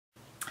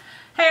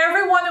Hey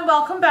everyone, and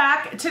welcome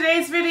back.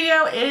 Today's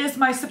video is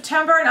my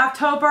September and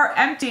October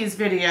empties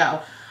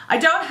video. I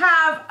don't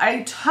have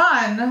a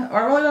ton, or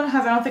I really don't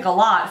have, I don't think, a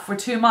lot for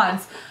 2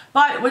 months,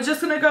 but we're just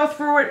going to go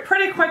through it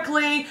pretty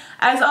quickly.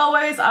 As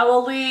always, I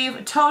will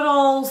leave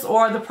totals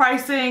or the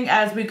pricing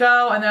as we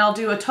go, and then I'll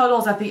do a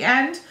totals at the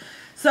end.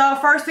 So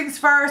first things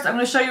first, I'm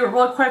going to show you it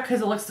real quick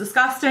because it looks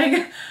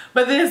disgusting.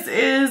 But this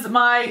is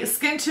my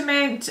Skin to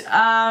Mint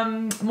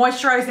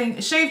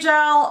moisturizing shave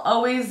gel.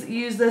 Always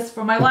use this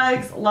for my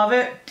legs. Love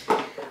it.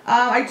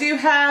 I do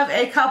have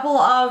a couple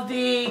of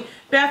the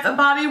Bath &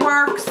 Body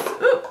Works.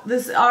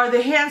 These are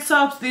the hand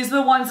soaps. These are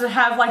the ones that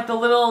have like the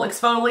little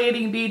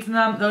exfoliating beads in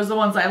them. Those are the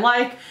ones I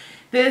like.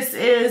 This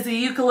is the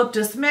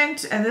Eucalyptus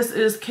Mint, and this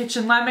is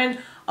Kitchen Lemon.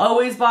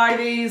 Always buy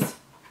these.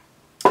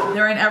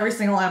 They're in every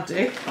single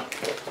empty.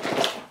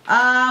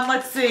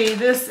 Let's see,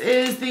 this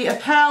is the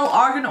Appel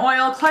Argan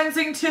Oil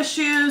Cleansing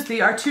Tissues. They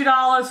are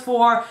 $2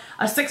 for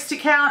a 60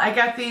 count. I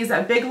get these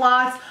at Big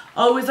Lots.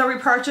 Always a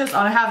repurchase.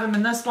 I have them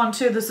in this one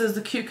too. This is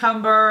the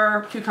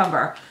cucumber.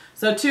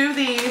 So 2 of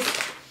these.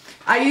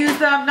 I use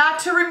them not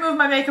to remove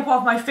my makeup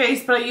off my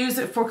face, but I use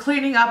it for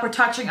cleaning up or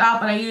touching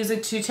up, and I use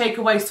it to take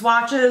away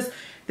swatches.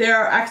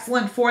 They're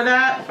excellent for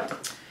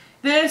that.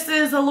 This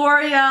is the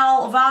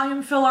L'Oreal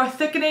Volume Filler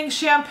Thickening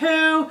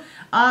Shampoo.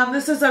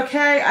 This is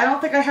okay. I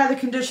don't think I had the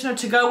conditioner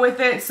to go with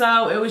it,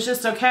 so it was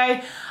just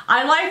okay.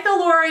 I like the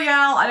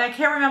L'Oreal, and I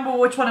can't remember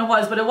which one it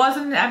was, but it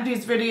wasn't an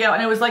empties video,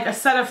 and it was like a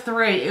set of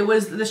 3. It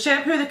was the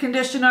shampoo, the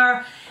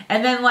conditioner,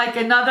 and then like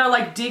another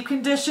like deep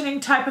conditioning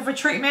type of a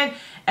treatment,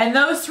 and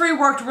those 3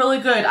 worked really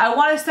good. I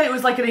want to say it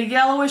was like in a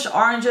yellowish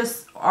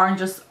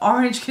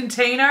orange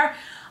container.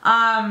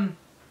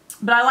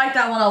 But I like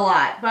that one a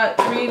lot. But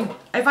I mean,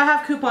 if I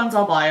have coupons,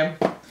 I'll buy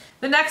them.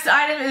 The next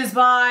item is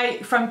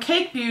from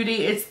Aged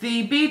Beauty. It's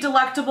the Be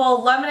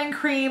Delectable Lemon and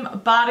Cream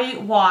Body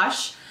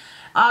Wash.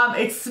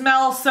 It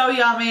smells so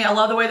yummy. I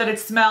love the way that it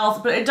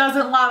smells, but it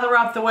doesn't lather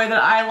up the way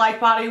that I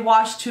like body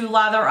wash to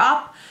lather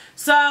up.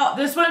 So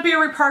this wouldn't be a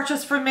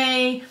repurchase for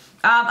me.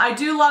 I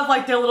do love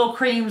like their little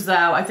creams though.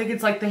 I think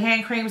it's like the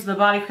hand creams, the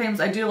body creams.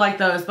 I do like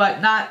those, but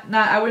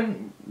I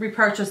wouldn't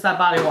repurchase that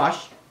body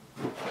wash.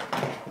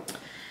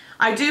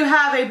 I do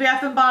have a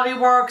Bath & Body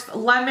Works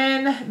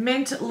Lemon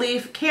Mint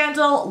Leaf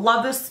Candle.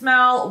 Love this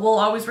smell. Will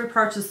always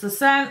repurchase the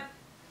scent.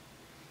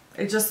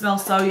 It just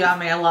smells so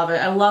yummy. I love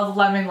it. I love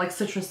lemon, like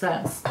citrus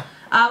scents.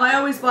 I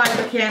always buy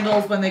the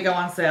candles when they go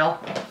on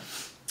sale.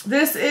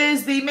 This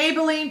is the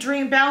Maybelline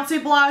Dream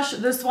Bouncy Blush.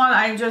 This one,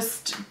 I'm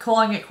just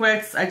calling it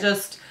quits. I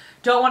just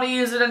don't want to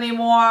use it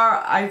anymore.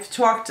 I've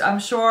talked, I'm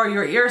sure,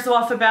 your ears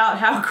off about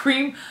how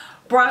cream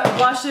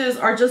blushes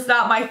are just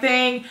not my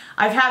thing.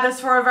 I've had this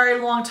for a very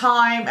long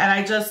time, and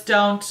I just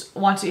don't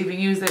want to even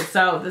use it,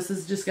 so this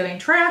is just getting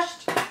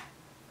trashed.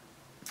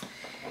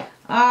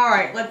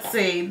 Alright, let's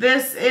see.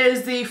 This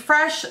is the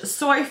Fresh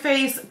Soy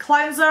Face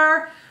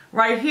Cleanser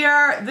right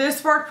here.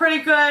 This worked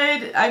pretty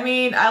good. I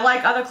mean, I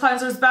like other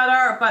cleansers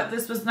better, but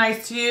this was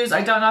nice to use.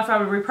 I don't know if I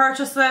would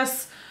repurchase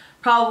this.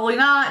 Probably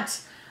not.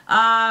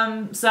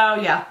 So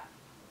yeah.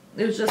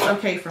 It was just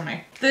okay for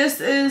me.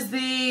 This is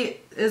the,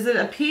 is it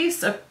a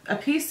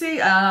PC?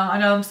 I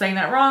know I'm saying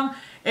that wrong.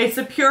 It's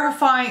a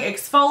purifying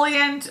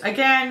exfoliant.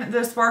 Again,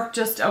 this worked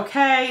just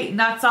okay.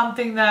 Not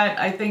something that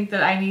I think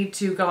that I need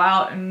to go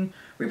out and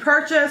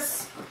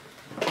repurchase.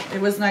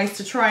 It was nice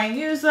to try and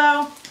use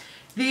though.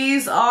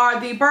 These are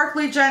the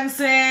Berkeley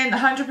Jensen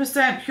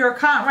 100% Pure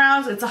Cotton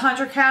Rounds. It's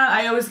 100 count.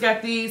 I always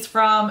get these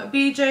from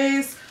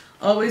BJ's.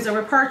 Always a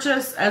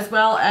repurchase, as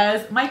well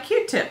as my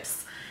Q-tips.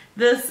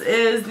 This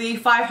is the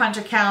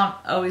 500 count.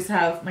 Always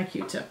have my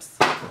Q-tips.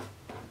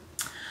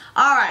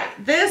 Alright,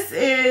 this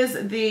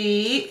is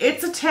the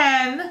It's a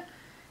 10.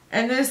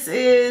 And this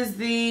is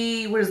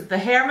the, what is it, the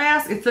hair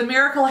mask? It's the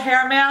Miracle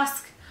Hair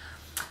Mask.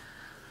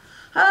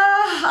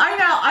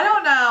 I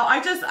don't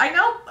know. I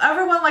know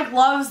everyone like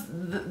loves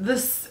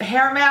this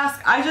hair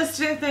mask. I just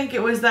didn't think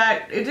it was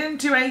that, it didn't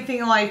do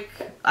anything like,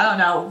 I don't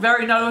know,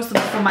 very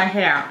noticeable for my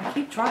hair. I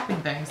keep dropping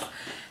things.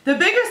 The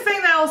biggest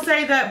thing that I will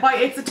say that by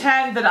It's a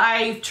 10 that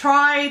I've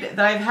tried, that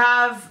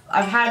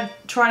I've had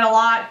tried a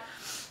lot,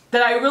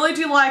 that I really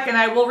do like and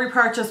I will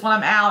repurchase when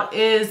I'm out,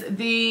 is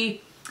the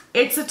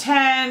It's a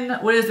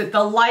 10, what is it,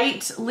 the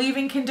Light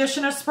Leave-In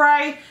Conditioner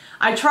Spray.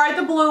 I tried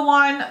the blue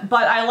one,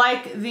 but I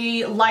like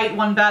the light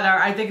one better.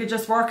 I think it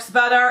just works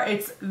better.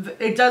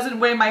 It doesn't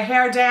weigh my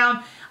hair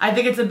down. I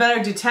think it's a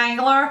better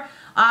detangler.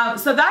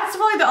 So that's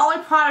really the only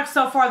product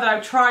so far that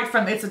I've tried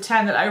from It's a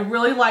 10 that I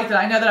really like, that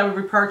I know that I would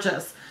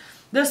repurchase.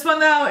 This one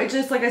though, it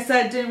just, like I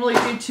said, didn't really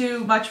do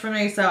too much for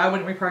me, so I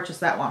wouldn't repurchase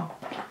that one.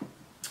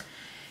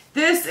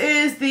 This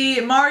is the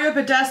Mario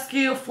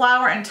Badescu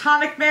Flower and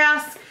Tonic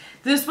Mask.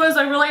 This was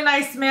a really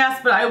nice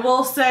mask, but I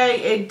will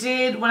say it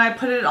did, when I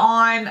put it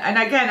on, and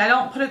again, I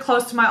don't put it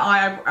close to my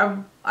eye.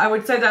 I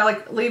would say that I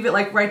like leave it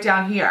like right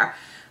down here.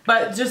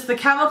 But just the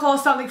chemical or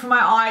something for my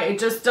eye, it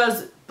just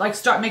does like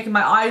start making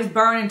my eyes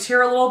burn and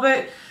tear a little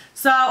bit.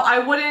 So I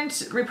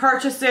wouldn't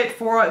repurchase it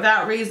for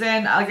that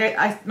reason. Like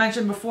I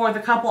mentioned before, the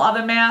couple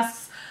other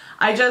masks,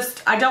 I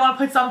don't want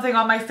to put something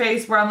on my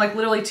face where I'm like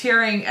literally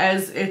tearing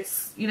as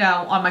it's, you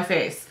know, on my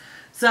face.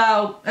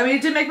 So, I mean,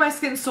 it did make my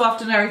skin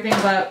soft and everything,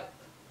 but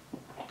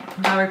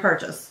now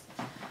repurchase.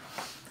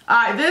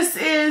 Alright, this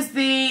is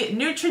the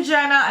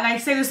Neutrogena, and I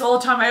say this all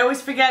the time. I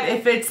always forget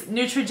if it's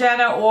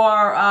Neutrogena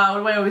or,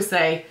 what do I always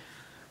say?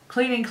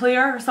 Clean and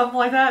Clear or something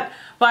like that.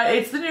 But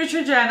it's the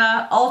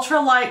Neutrogena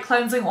Ultra Light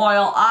Cleansing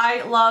Oil.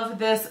 I love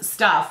this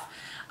stuff.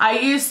 I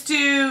used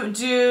to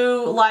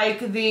do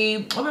like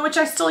the, I mean, which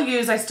I still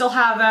use. I still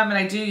have them and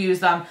I do use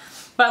them.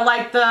 But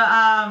like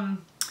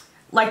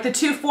the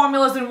 2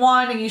 formulas in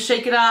one, and you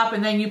shake it up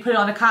and then you put it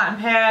on a cotton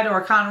pad or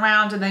a cotton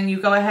round, and then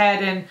you go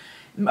ahead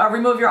and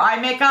remove your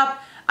eye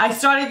makeup. I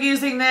started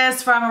using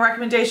this from a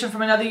recommendation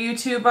from another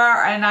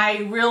YouTuber, and I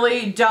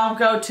really don't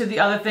go to the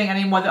other thing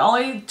anymore. The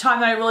only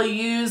time that I really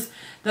use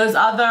those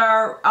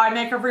other eye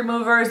makeup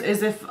removers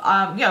is if, you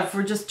know,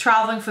 for just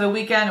traveling for the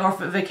weekend or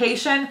for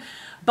vacation.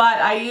 But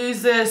I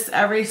use this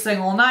every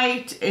single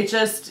night. It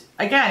just,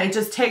 again, it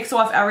just takes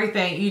off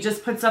everything. You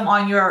just put some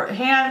on your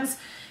hands.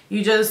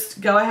 You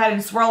just go ahead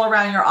and swirl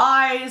around your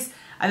eyes.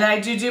 And then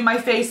I do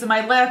my face and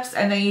my lips.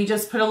 And then you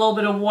just put a little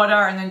bit of water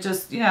and then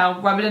just, you know,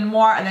 rub it in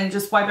more. And then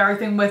just wipe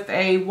everything with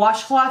a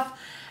washcloth.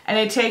 And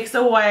it takes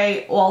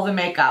away all the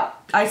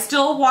makeup. I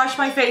still wash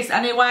my face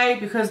anyway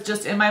because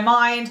just in my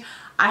mind,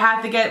 I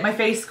have to get my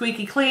face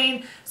squeaky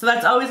clean. So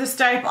that's always a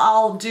step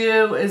I'll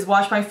do, is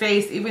wash my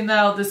face. Even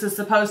though this is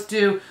supposed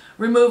to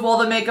remove all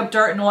the makeup,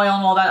 dirt, and oil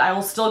and all that, I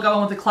will still go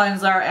in with the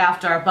cleanser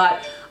after.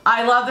 But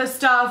I love this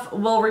stuff.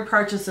 We'll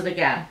repurchase it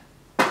again.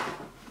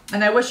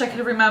 And I wish I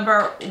could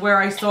remember where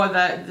I saw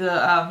that,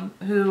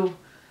 who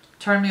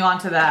turned me on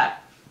to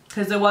that.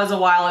 Because it was a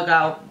while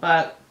ago.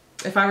 But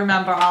if I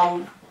remember,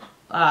 I'll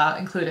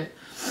include it.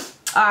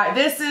 Alright,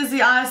 this is the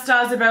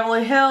Anastasia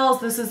Beverly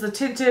Hills. This is the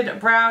Tinted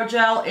Brow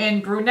Gel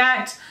in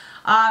Brunette.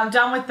 I'm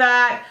done with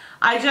that.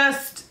 I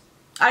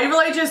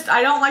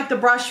don't like the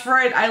brush for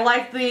it. I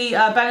like the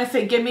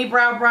Benefit Gimme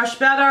Brow brush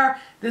better.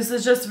 This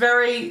is just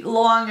very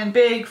long and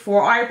big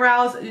for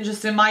eyebrows,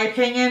 just in my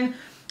opinion.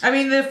 I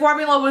mean, the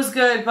formula was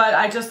good, but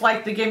I just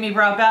like the Gimme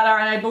Brow better.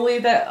 And I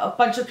believe that a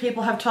bunch of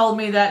people have told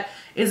me that,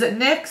 is it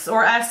NYX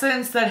or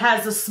Essence that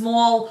has a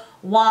small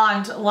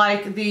wand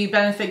like the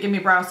Benefit Gimme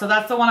Brow. So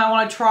that's the one I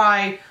want to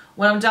try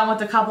when I'm done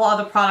with a couple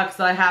other products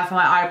that I have for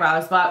my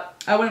eyebrows.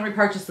 But I wouldn't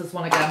repurchase this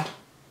one again.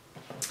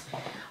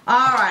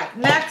 Alright,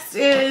 next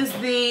is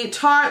the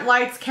Tarte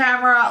Lights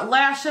Camera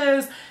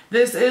Lashes.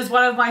 This is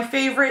one of my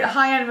favorite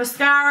high-end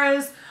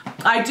mascaras.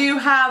 I do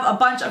have a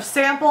bunch of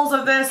samples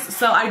of this,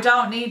 so I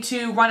don't need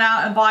to run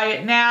out and buy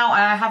it now.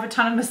 I have a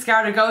ton of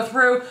mascara to go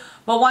through.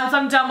 But once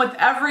I'm done with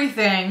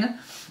everything,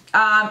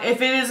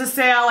 if it is a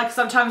sale, like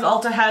sometimes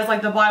Ulta has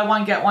like the buy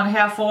one get one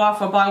half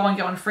off or buy one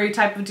get one free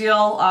type of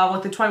deal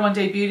with the 21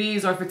 Day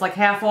Beauties, or if it's like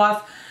half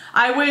off,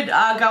 I would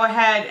go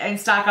ahead and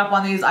stock up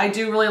on these. I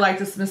do really like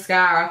this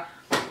mascara.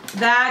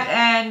 That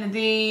and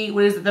the,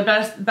 what is it, the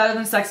Better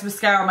Than Sex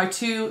mascara are my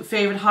 2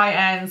 favorite high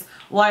ends.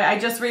 Well, I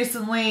just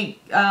recently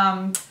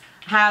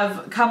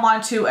have come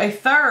on to a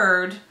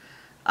 3rd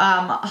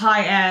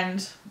high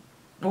end,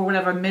 or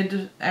whatever,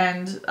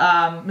 mid-end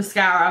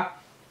mascara.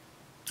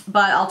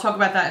 But I'll talk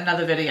about that in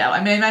another video.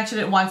 I may have mentioned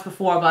it once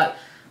before, but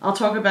I'll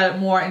talk about it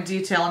more in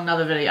detail in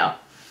another video.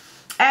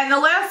 And the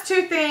last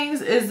 2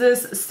 things is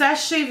this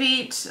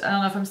Cherise, I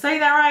don't know if I'm saying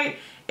that right.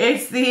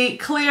 It's the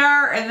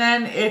clear, and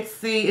then it's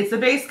the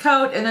base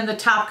coat, and then the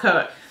top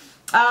coat.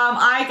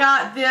 I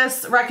got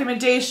this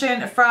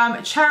recommendation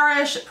from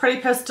Cherish,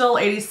 Pretty Pistol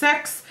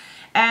 86,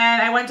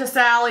 and I went to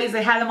Sally's.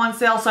 They had them on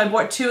sale, so I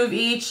bought 2 of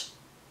each.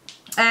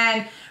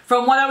 And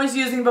from what I was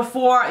using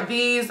before,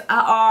 these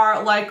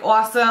are like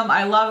awesome.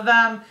 I love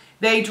them.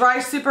 They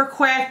dry super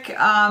quick.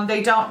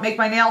 They don't make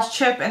my nails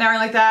chip and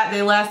everything like that.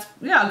 They last,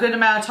 you know, a good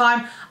amount of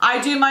time.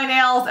 I do my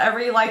nails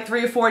every like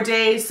 3 or 4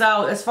 days,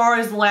 so as far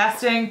as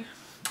lasting,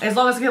 as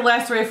long as it can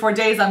last 3 or 4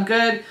 days, I'm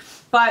good.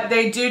 But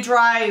they do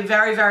dry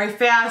very, very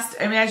fast.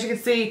 I mean, as you can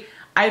see,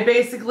 I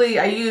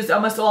used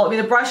almost all, I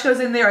mean, the brush goes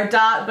in there a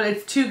dot, but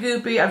it's too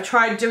goopy. I've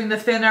tried doing the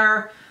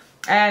thinner,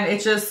 and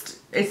it just,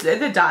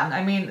 they're done.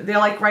 I mean, they're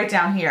like right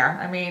down here.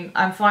 I mean,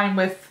 I'm fine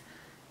with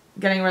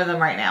getting rid of them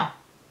right now.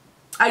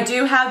 I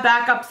do have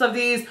backups of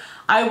these.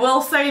 I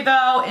will say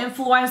though,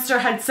 Influencer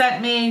had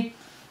sent me,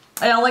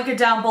 and I'll link it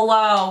down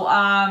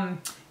below,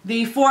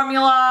 the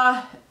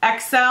Formula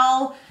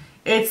XCEL.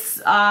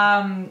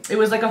 It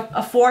was like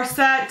a 4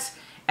 set,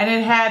 and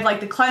it had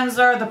like the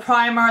cleanser, the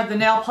primer, the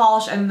nail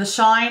polish, and the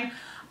shine.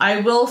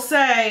 I will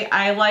say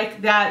I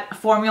like that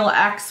Formula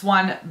X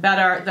one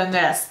better than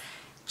this.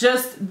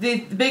 Just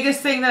the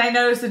biggest thing that I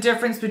noticed the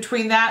difference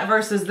between that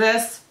versus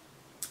this,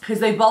 because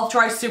they both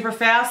dry super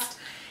fast,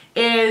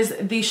 is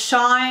the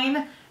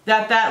shine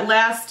that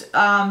last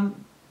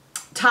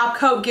top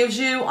coat gives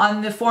you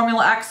on the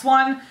Formula X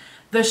one.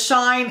 The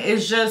shine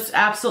is just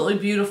absolutely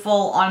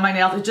beautiful on my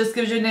nails. It just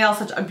gives your nails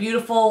such a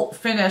beautiful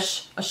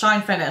finish, a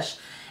shine finish.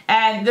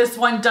 And this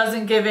one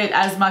doesn't give it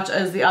as much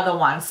as the other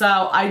one. So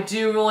I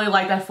do really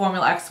like that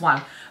Formula X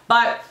one.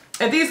 But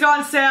if these go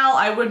on sale,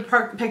 I would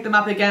pick them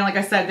up again. Like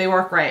I said, they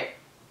work great.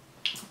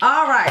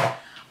 All right.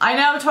 I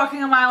know I'm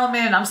talking a mile a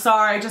minute. I'm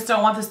sorry. I just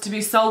don't want this to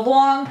be so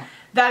long.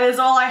 That is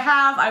all I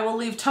have. I will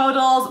leave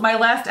totals. My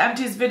last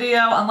empties video,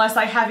 unless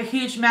I have a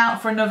huge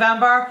amount for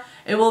November,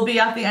 it will be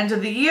at the end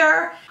of the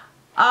year.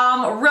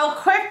 Real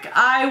quick,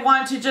 I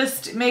want to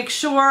just make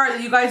sure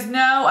that you guys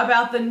know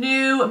about the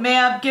new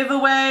MAB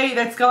giveaway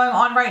that's going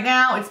on right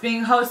now. It's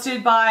being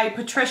hosted by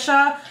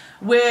Patricia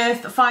with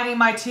Finding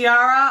My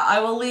Tiara.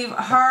 I will leave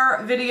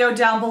her video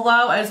down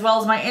below as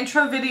well as my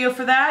intro video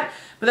for that,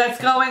 but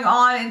that's going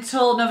on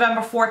until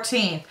November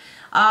 14th.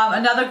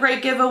 Another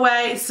great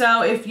giveaway,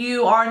 so if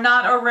you are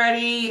not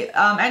already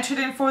entered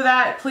in for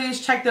that,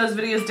 please check those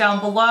videos down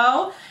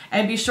below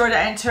and be sure to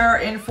enter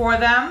in for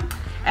them.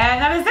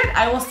 And that is it.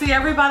 I will see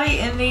everybody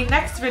in the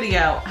next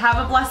video. Have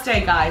a blessed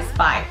day, guys.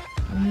 Bye.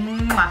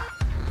 Mwah.